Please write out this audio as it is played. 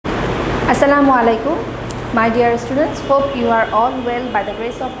Assalamu alaikum, my dear students. Hope you are all well by the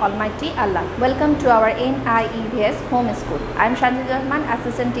grace of Almighty Allah. Welcome to our NIEVS home school. I am Sanjida Rahman,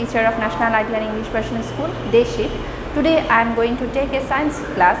 assistant teacher of National Ideal and English Personal School, day shift. Today I am going to take a science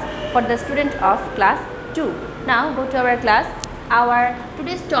class for the student of class 2. Now go to our class. Our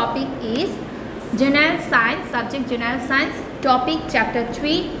today's topic is General Science, subject General Science, topic chapter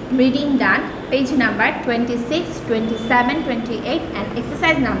 3, reading done, page number 26, 27, 28 and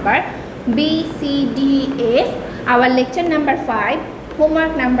exercise number B.C.D.F. Our lecture number 5,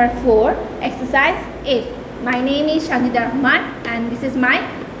 homework number 4, exercise F. My name is Sanjida Rahman and this is my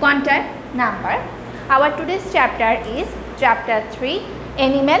contact number. Our today's chapter is chapter 3,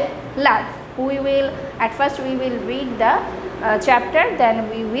 Animal Life. At first we will read the chapter, then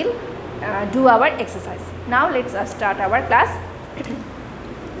we will do our exercise. Now let's start our class.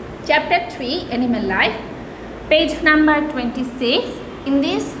 Chapter 3, Animal Life, page number 26. In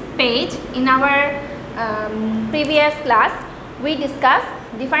this page, in our previous class, we discussed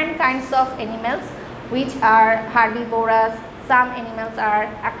different kinds of animals which are herbivorous. Some animals are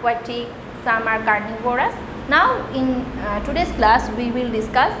aquatic, some are carnivorous. Now in today's class we will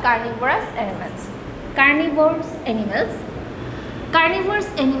discuss carnivorous animals. Carnivorous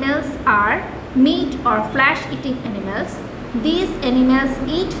animals are meat or flesh eating animals. These animals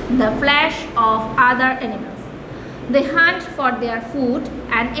eat the flesh of other animals. They hunt for their food.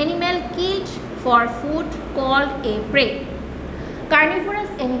 An animal killed for food called a prey. Carnivorous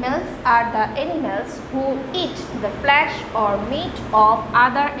animals are the animals who eat the flesh or meat of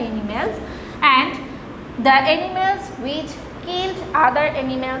other animals, and the animals which killed other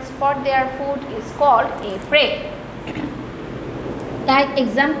animals for their food is called a prey. Like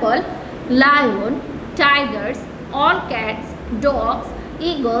example, lion, tigers, all cats, dogs,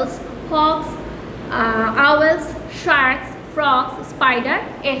 eagles, hawks, owls, sharks, frogs, spider,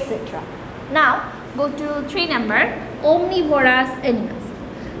 etc. Now go to 3 number, omnivorous animals.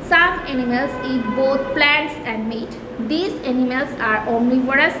 Some animals eat both plants and meat. These animals are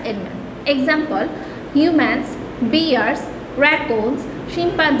omnivorous animals. Example, humans, bears, raccoons,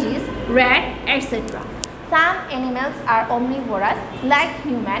 chimpanzees, rat, etc. Some animals are omnivorous, like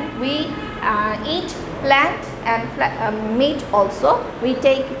human. We eat plant and meat also. We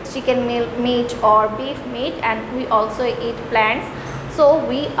take chicken meat or beef meat, and we also eat plants. So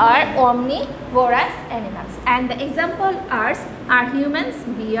we are omnivorous animals. And the example are humans,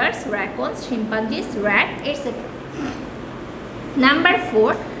 bears, raccoons, chimpanzees, rat, etc. Number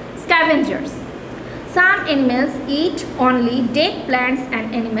 4, scavengers. Some animals eat only dead plants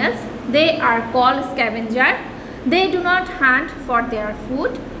and animals. They are called scavenger. They do not hunt for their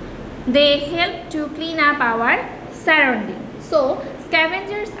food. They help to clean up our surroundings. So,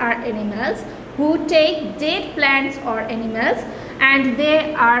 scavengers are animals who take dead plants or animals, and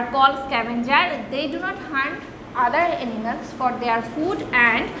they are called scavenger. They do not hunt other animals for their food,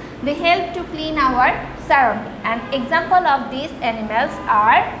 and they help to clean our surroundings. An example of these animals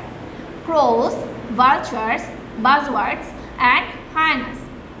are crows, vultures, buzzards and hyenas.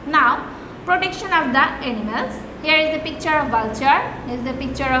 Now, protection of the animals. Here is the picture of vulture, here is the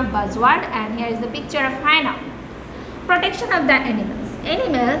picture of buzzard, and here is the picture of hyena. Protection of the animals.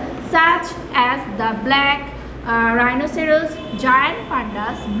 Animals such as the black rhinoceros, giant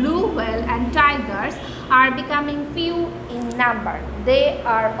pandas, blue whale and tigers are becoming few in number. They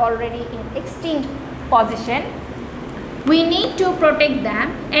are already in extinct position. We need to protect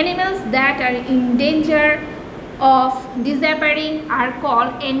them. Animals that are in danger of disappearing are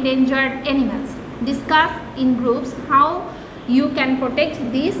called endangered animals. Discuss in groups how you can protect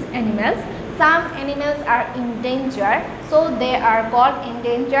these animals. Some animals are in danger, so they are called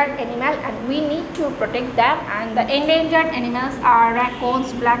endangered animal, and we need to protect them. And the endangered animals are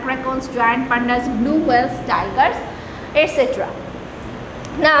raccoons, black raccoons, giant pandas, blue whales, tigers, etc.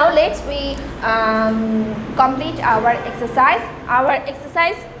 Now let's complete our exercise. Our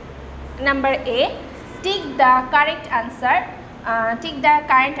exercise number A. Tick the correct answer. Tick the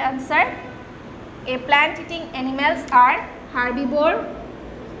correct answer. A plant-eating animals are herbivore.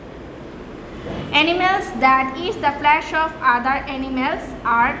 Animals that eat the flesh of other animals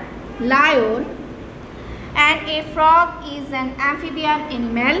are lion. And a frog is an amphibian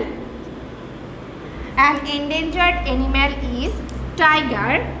animal. An endangered animal is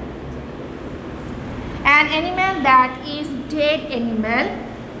tiger. An animal that is dead animal,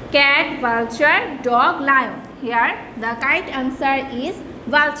 cat, vulture, dog, lion. Here the correct answer is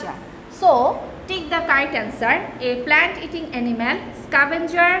vulture. So tick the correct answer. A plant-eating animal,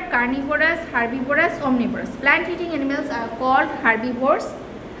 scavenger, carnivorous, herbivorous, omnivorous. Plant-eating animals are called herbivores.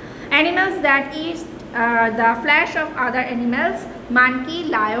 Animals that eat the flesh of other animals monkey,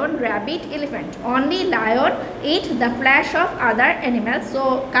 lion, rabbit, elephant. Only lion eat the flesh of other animals.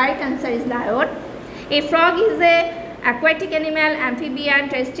 So correct answer is lion. A frog is a aquatic animal, amphibian,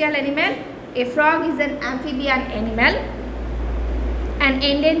 terrestrial animal. A frog is an amphibian animal. An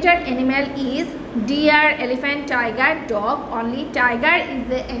endangered animal is deer, elephant, tiger, dog. Only tiger is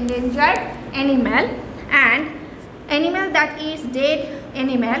the endangered animal. And animal that eats dead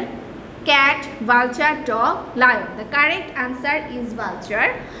animal, cat, vulture, dog, lion. The correct answer is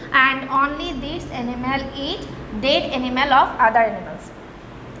vulture. And only this animal eat dead animal of other animals.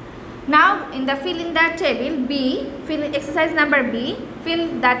 Now in the fill in the table B, exercise number B, fill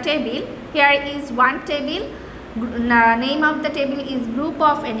the table. Here is one table. Name of the table is group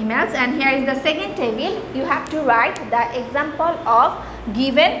of animals, and here is the second table. You have to write the example of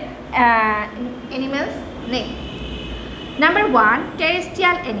given animals name. Number 1,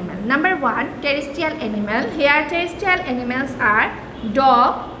 terrestrial animal. Number 1, terrestrial animal. Here terrestrial animals are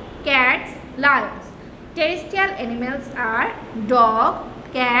dog, cats, lions. Terrestrial animals are dog,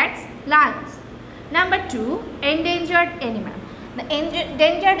 cats, lions. Number 2, endangered animal. The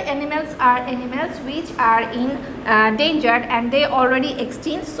endangered animals are animals which are in danger and they already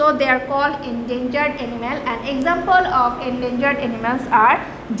extinct, so they are called endangered animal. An example of endangered animals are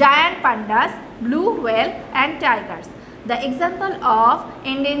giant pandas, blue whale and tigers. The example of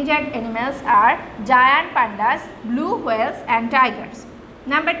endangered animals are giant pandas, blue whales and tigers.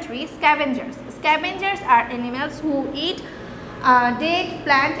 Number 3, scavengers. Scavengers are animals who eat dead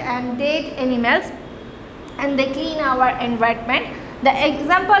plant and dead animals, and they clean our environment. The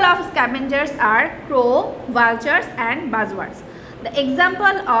example of scavengers are crow, vultures and buzzards. The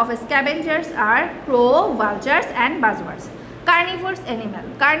example of scavengers are crow, vultures and buzzards. Carnivorous animal.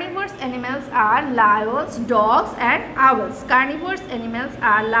 Carnivorous animals are lions, dogs and owls. Carnivorous animals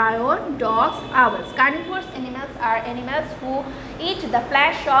are lion, dogs, owls. Carnivorous animals are animals who eat the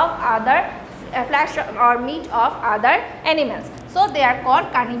flesh of other flesh or meat of other animals. So they are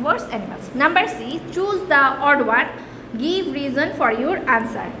called carnivorous animals. Number C, choose the odd one. Give reason for your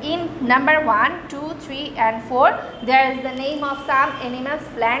answer. In number 1, 2, 3 and 4, there is the name of some animals,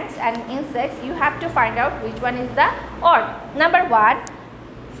 plants and insects. You have to find out which one is the odd. Number 1,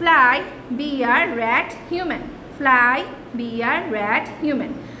 fly, bear, rat, human. Fly, bear, rat,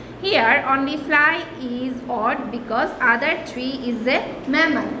 human. Here only fly is odd because other 3 is a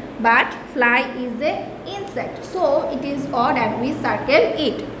mammal, but fly is a insect. So it is odd and we circle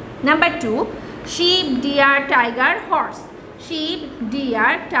it. Number 2, sheep, deer, tiger, horse. Sheep,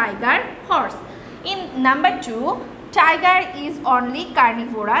 deer, tiger, horse. In number 2, tiger is only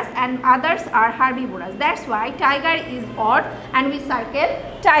carnivorous and others are herbivorous. That's why tiger is odd and we circle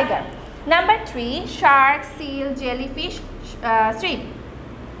tiger. Number 3, shark, seal, jellyfish, shrimp.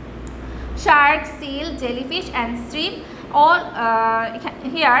 Shark, seal, jellyfish and shrimp. All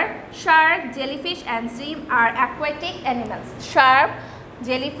here shark, jellyfish and shrimp are aquatic animals. Shark,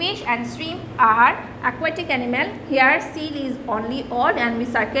 jellyfish and shrimp are aquatic animal. Here seal is only odd and we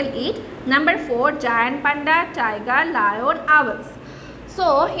circle it. Number 4, giant panda, tiger, lion, owls.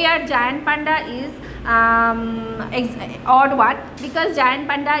 So here giant panda is odd one because giant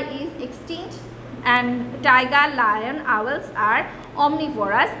panda is extinct and tiger, lion, owls are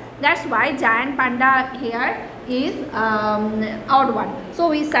omnivorous. That's why giant panda here is odd one. So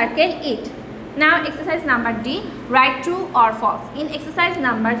we circle it. Now exercise number D, write true or false. In exercise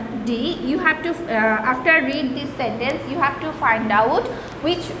number D, you have to after read this sentence, you have to find out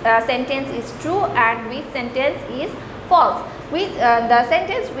which sentence is true and which sentence is false. With the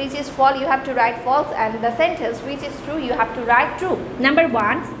sentence which is false, you have to write false, and the sentence which is true, you have to write true. Number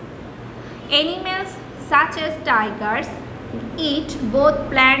 1, animals such as tigers eat both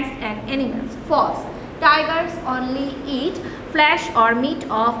plants and animals. False. Tigers only eat flesh or meat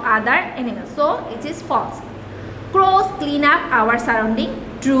of other animals. So it is false. Crows clean up our surrounding.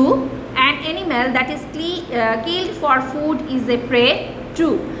 True. An animal that is killed for food is a prey.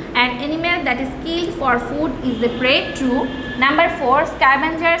 True. An animal that is killed for food is a prey. True. Number 4,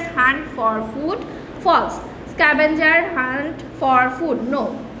 scavengers hunt for food. False. Scavengers hunt for food.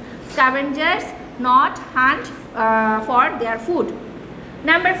 No. Scavengers not hunt for their food.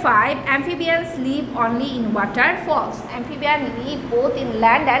 Number 5, amphibians live only in water. False. Amphibians live both in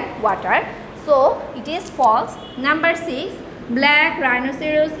land and water. So it is false. Number 6, black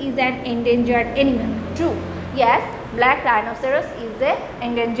rhinoceros is an endangered animal. True. Yes, black rhinoceros is an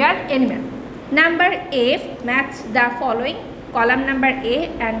endangered animal. Number F, match the following, column number A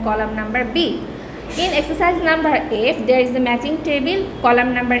and column number B. In exercise number F, there is the matching table,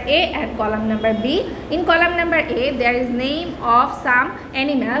 column number A and column number B. In column number A, there is name of some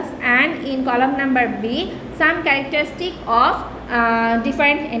animals, and in column number B, some characteristic of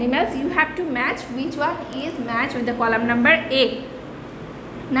different animals. You have to match which one is matched with the column number A.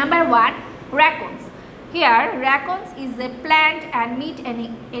 Number 1, raccoons. Here, raccoons is a plant and meat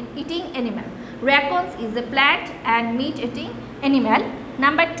eating animal. Raccoons is a plant and meat eating animal.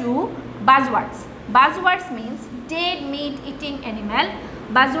 Number 2, buzzwords. Buzzwords means dead meat eating animal.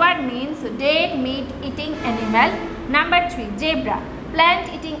 Buzzword means dead meat eating animal. Number 3, zebra,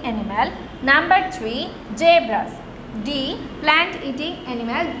 plant eating animal. Number 3, zebras. D, plant eating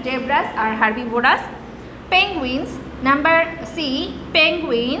animal. Zebras are herbivorous. Penguins. Number C,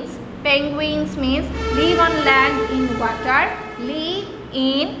 penguins. Penguins means live on land, in water.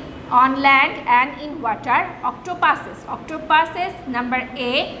 Live on land and in water. Octopuses. Octopuses, number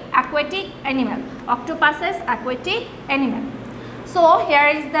A, aquatic animal. Octopuses, aquatic animal. So here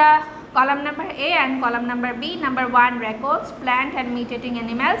is the column number A and column number B. Number 1, raccoons, plant and meat eating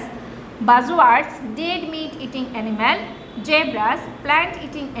animals. Buzzwords, dead meat eating animal. Zebras, plant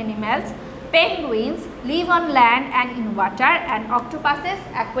eating animals. Penguins, live on land and in water. And octopuses,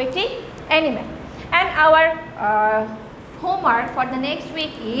 aquatic animal. And our homework for the next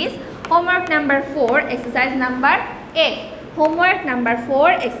week is homework number 4, exercise number F. Homework number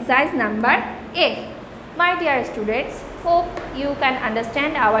 4, exercise number F. My dear students, hope you can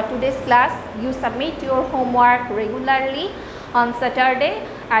understand our today's class. You submit your homework regularly on Saturday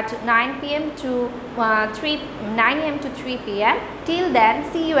at 9 p.m. to 9 a.m. to 3 p.m. Till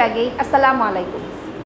then, see you again. Assalamu alaikum.